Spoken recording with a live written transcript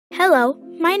Hello,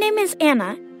 my name is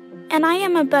Anna, and I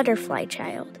am a butterfly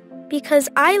child because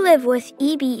I live with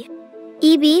EB.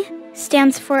 EB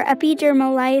stands for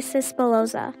Epidermolysis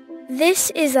bullosa. This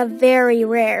is a very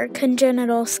rare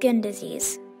congenital skin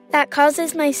disease that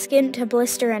causes my skin to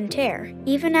blister and tear,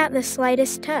 even at the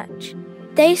slightest touch.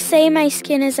 They say my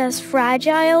skin is as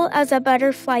fragile as a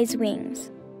butterfly's wings.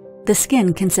 The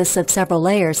skin consists of several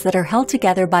layers that are held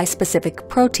together by specific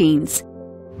proteins.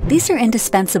 These are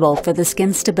indispensable for the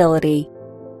skin's stability.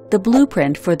 The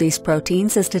blueprint for these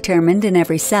proteins is determined in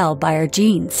every cell by our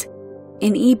genes.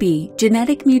 In EB,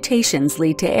 genetic mutations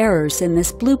lead to errors in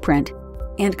this blueprint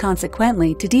and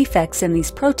consequently to defects in these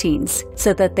proteins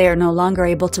so that they are no longer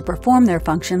able to perform their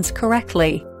functions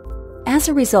correctly. As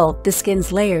a result, the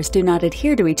skin's layers do not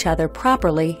adhere to each other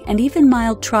properly, and even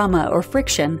mild trauma or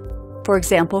friction, for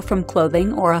example from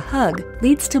clothing or a hug,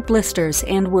 leads to blisters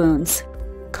and wounds.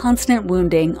 Constant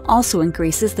wounding also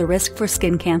increases the risk for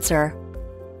skin cancer.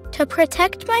 To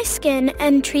protect my skin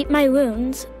and treat my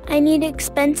wounds, I need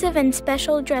expensive and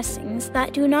special dressings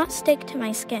that do not stick to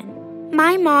my skin.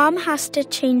 My mom has to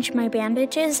change my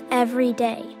bandages every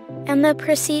day, and the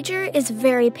procedure is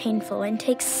very painful and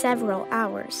takes several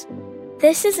hours.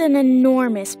 This is an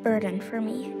enormous burden for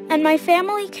me, and my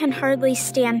family can hardly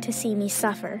stand to see me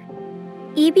suffer.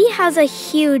 EB has a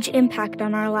huge impact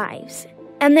on our lives,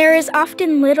 and there is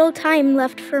often little time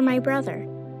left for my brother.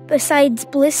 Besides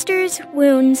blisters,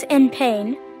 wounds, and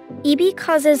pain, EB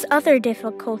causes other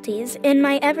difficulties in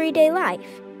my everyday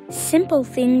life. Simple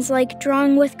things like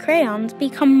drawing with crayons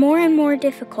become more and more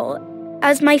difficult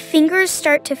as my fingers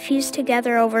start to fuse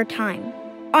together over time.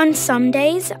 On some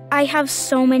days, I have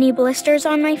so many blisters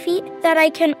on my feet that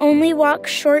I can only walk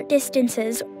short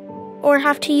distances or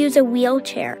have to use a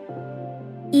wheelchair.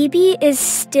 EB is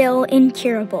still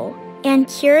incurable, and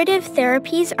curative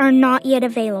therapies are not yet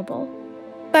available.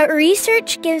 But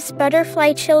research gives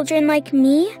butterfly children like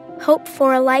me hope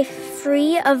for a life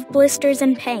free of blisters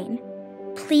and pain.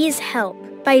 Please help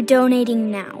by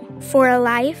donating now for a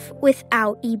life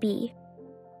without EB.